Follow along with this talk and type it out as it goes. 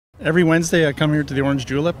Every Wednesday I come here to the Orange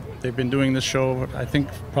Julep. They've been doing this show, I think,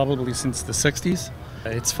 probably since the 60s.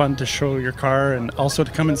 It's fun to show your car and also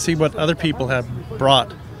to come and see what other people have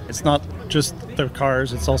brought. It's not just their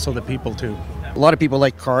cars, it's also the people too. A lot of people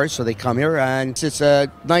like cars, so they come here, and it's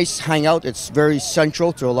a nice hangout. It's very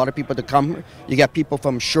central to a lot of people to come. You get people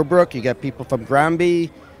from Sherbrooke, you get people from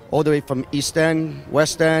Granby, all the way from East End,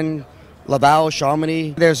 West End, Laval,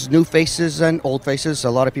 Chamonix. There's new faces and old faces.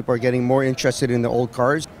 A lot of people are getting more interested in the old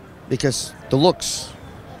cars because the looks.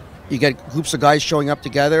 You get groups of guys showing up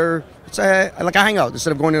together. It's like a hangout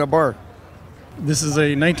instead of going to a bar. This is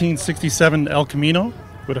a 1967 El Camino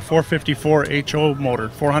with a 454 HO motor,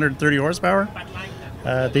 430 horsepower.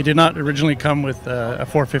 They did not originally come with a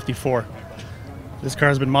 454. This car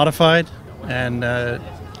has been modified, and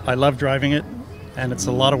I love driving it, and it's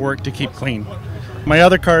a lot of work to keep clean. My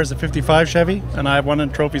other car is a 55 Chevy, and I have won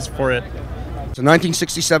trophies for it. It's a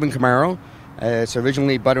 1967 Camaro. It's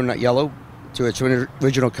originally butternut yellow to its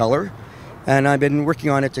original color, and I've been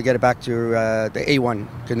working on it to get it back to the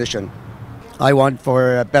A1 condition. I won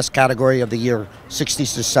for best category of the year,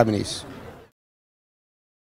 60s to 70s.